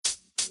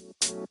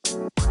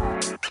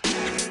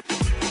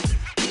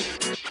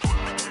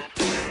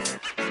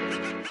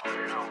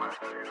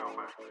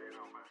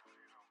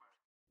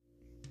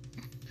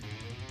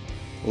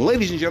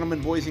Ladies and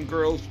gentlemen, boys and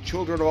girls,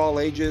 children of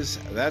all ages,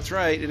 that's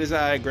right, it is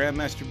I,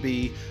 Grandmaster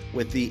B,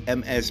 with the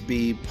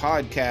MSB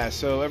podcast.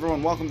 So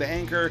everyone, welcome to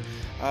Anchor.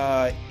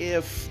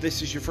 If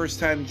this is your first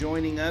time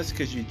joining us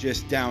because you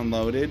just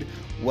downloaded,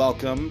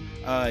 welcome.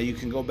 You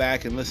can go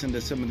back and listen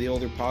to some of the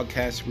older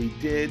podcasts we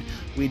did.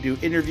 We do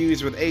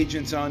interviews with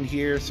agents on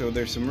here, so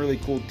there's some really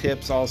cool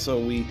tips. Also,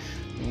 we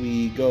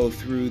go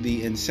through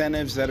the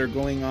incentives that are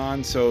going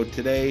on. So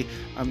today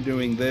I'm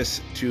doing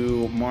this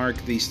to mark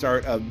the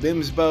start of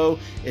BIMSBO.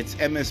 It's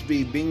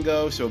MSB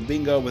Bingo, so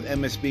bingo with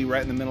MSB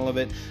right in the middle of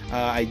it.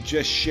 I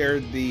just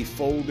shared the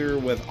folder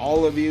with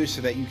all of you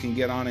so that you can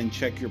get on and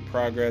check your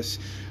progress,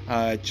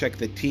 check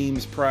the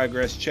team's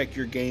progress, check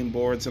your game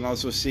boards, and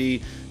also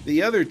see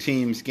the other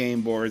team's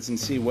game boards and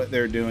see what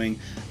they're doing,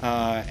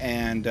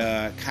 and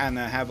kind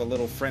of have a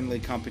little friendly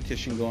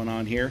competition going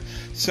on here.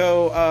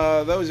 So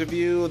those of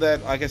you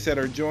that, like I said,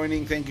 are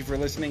joining, thank you for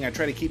listening. I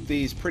try to keep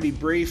these pretty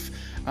brief,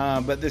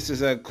 but this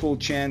is a cool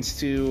chance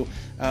to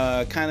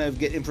kind of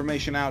get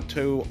information out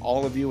to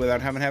all of you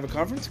without having to have a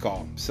conference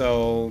call.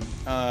 So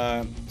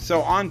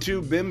on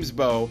to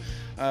BIMSBO.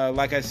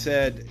 Like I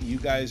said, you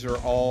guys are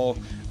all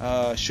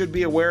should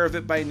be aware of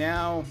it by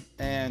now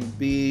and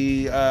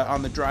be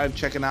on the drive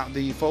checking out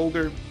the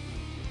folder.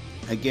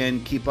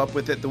 Again, keep up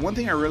with it. The one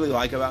thing I really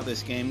like about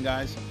this game,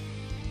 guys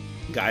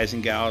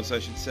and gals, I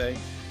should say,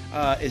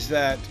 is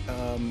that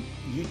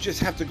you just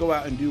have to go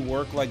out and do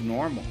work like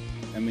normal.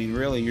 I mean,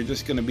 really, you're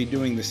just going to be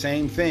doing the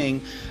same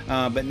thing,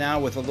 but now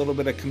with a little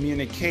bit of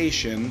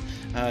communication,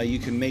 you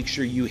can make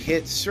sure you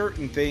hit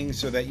certain things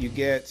so that you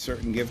get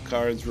certain gift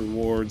cards,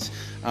 rewards,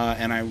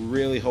 and I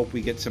really hope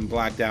we get some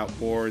blacked out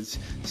boards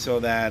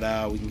so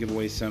that we can give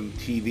away some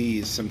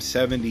TVs, some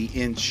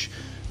 70-inch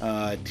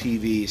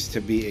TVs to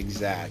be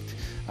exact.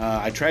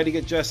 I tried to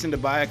get Justin to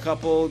buy a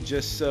couple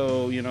just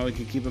so, you know, he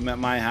could keep them at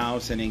my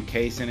house and in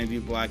case any of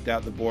you blacked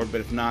out the board,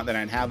 but if not, then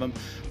I'd have them.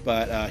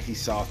 But he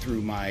saw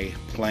through my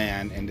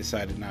plan and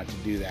decided not to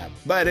do that.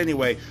 But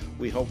anyway,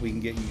 we hope we can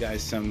get you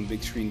guys some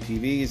big screen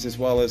TVs, as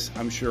well as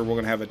I'm sure we're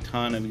going to have a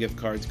ton of gift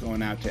cards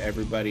going out to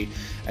everybody.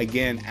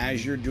 Again,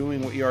 as you're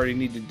doing what you already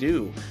need to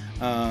do.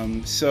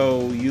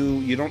 So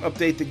you don't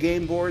update the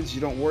game boards.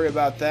 You don't worry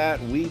about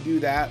that. We do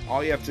that.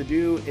 All you have to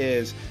do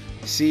is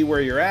see where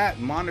you're at,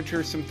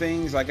 monitor some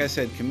things, like I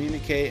said,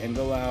 communicate and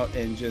go out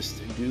and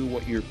just do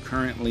what you're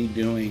currently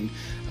doing,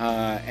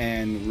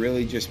 and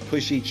really just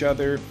push each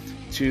other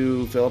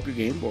to fill up your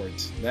game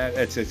boards.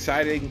 That's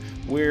exciting.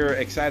 We're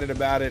excited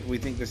about it. We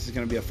think this is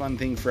going to be a fun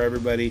thing for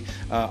everybody.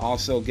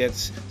 Also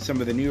gets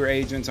some of the newer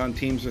agents on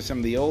teams with some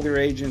of the older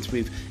agents.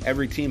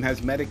 Every team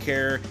has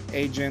Medicare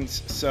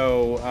agents,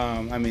 so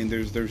I mean,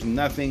 there's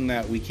nothing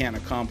that we can't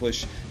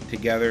accomplish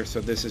together.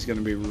 So this is going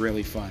to be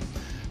really fun.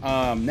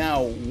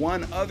 Now,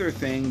 one other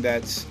thing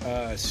that's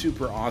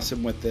super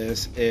awesome with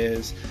this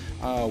is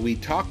we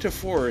talked to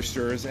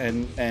Foresters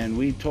and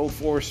we told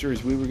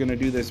Foresters we were going to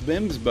do this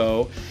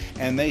BIMSBO,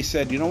 and they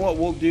said, you know what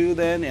we'll do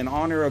then? In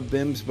honor of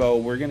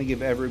BIMSBO, we're going to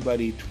give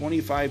everybody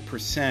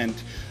 25%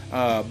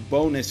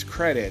 bonus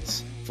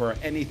credits for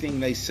anything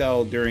they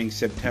sell during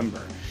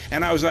September.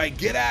 And I was like,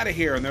 get out of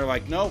here. And they're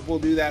like, nope, we'll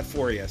do that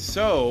for you.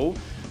 So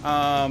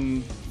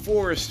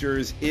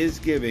Foresters is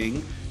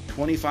giving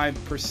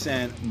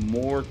 25%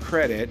 more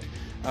credit,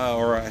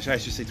 or I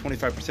should say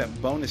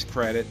 25% bonus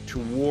credit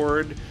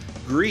toward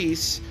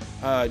Greece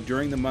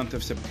during the month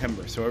of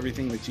September. So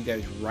everything that you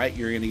guys write,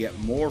 you're going to get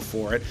more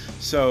for it.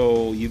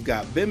 So you've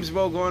got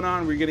BIMSBO going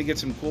on. We're going to get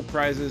some cool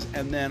prizes,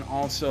 and then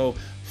also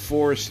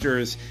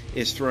Foresters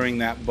is throwing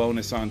that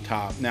bonus on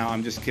top. Now,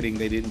 I'm just kidding.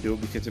 They didn't do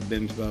it because of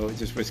BIMSBO. It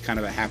just was kind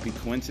of a happy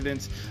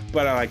coincidence,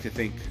 but I like to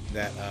think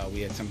that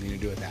we had something to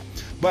do with that.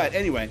 But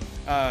anyway,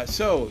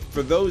 so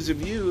for those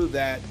of you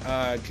that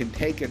can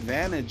take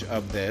advantage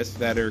of this,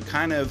 that are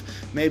kind of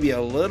maybe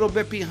a little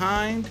bit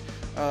behind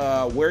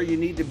where you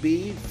need to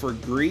be for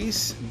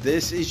Greece,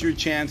 this is your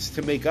chance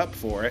to make up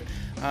for it.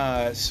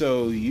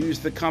 So use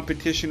the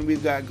competition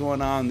we've got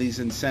going on, these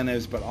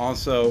incentives, but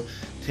also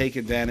take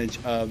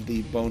advantage of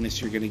the bonus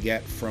you're going to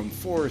get from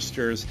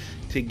Foresters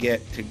to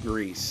get to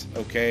Greece.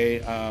 Okay,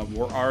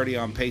 we're already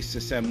on pace to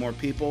send more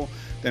people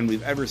than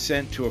we've ever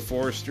sent to a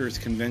Foresters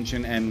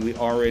convention, and we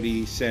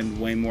already send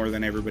way more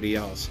than everybody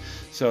else.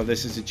 So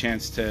this is a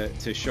chance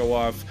to show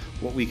off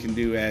what we can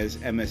do as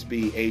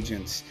MSB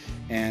agents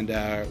and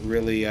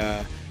really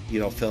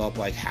fill up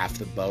like half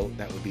the boat.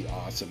 That would be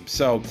awesome.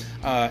 So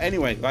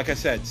anyway, like I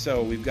said,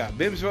 so we've got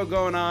BIMSBO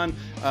going on.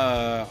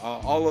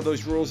 All of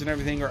those rules and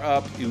everything are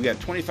up. You've got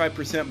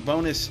 25%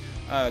 bonus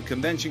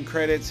convention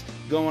credits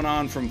going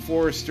on from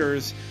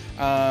Foresters.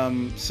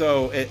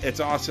 So it's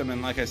awesome,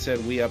 and like I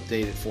said, we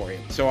update it for you.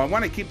 So I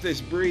want to keep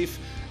this brief.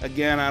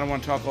 Again, I don't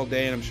want to talk all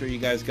day, and I'm sure you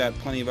guys got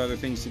plenty of other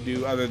things to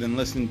do other than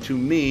listen to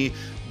me,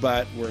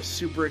 but we're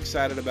super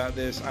excited about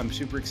this. I'm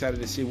super excited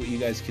to see what you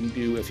guys can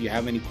do. If you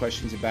have any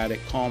questions about it,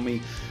 call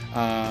me.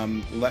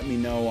 Let me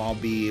know. I'll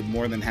be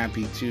more than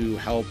happy to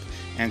help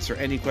answer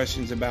any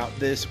questions about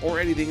this or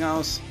anything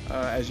else,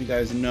 as you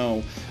guys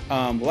know.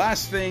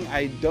 Last thing,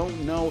 I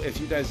don't know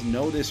if you guys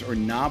know this or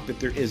not,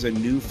 but there is a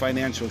new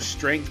financial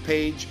strength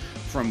page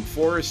from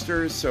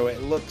Foresters, so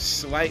it looks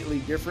slightly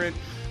different.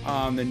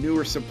 The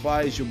newer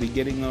supplies, you'll be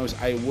getting those.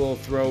 I will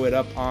throw it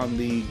up on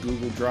the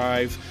Google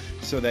Drive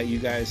so that you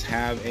guys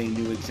have a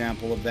new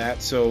example of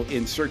that. So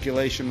in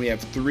circulation, we have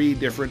 3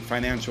 different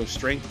financial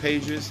strength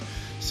pages.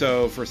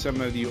 So for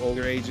some of you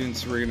older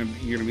agents, you're gonna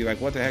be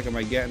like, what the heck am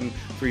I getting?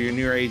 For your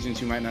newer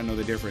agents, you might not know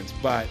the difference.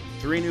 But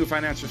 3 new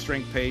financial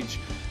strength page,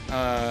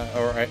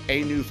 or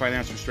a new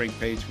financial strength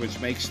page, which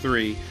makes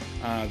 3,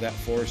 that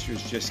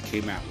Foresters just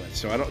came out with.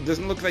 So it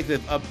doesn't look like they've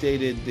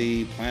updated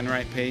the Plan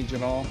Right page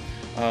at all,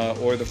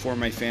 or the For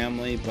My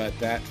Family, but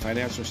that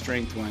financial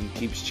strength one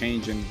keeps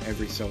changing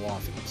every so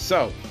often.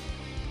 So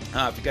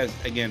if you guys,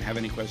 again, have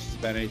any questions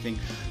about anything,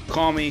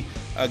 call me.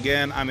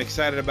 Again, I'm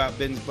excited about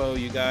Binsbo.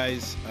 You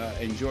guys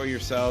enjoy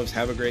yourselves.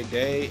 Have a great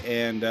day,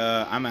 and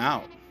I'm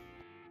out.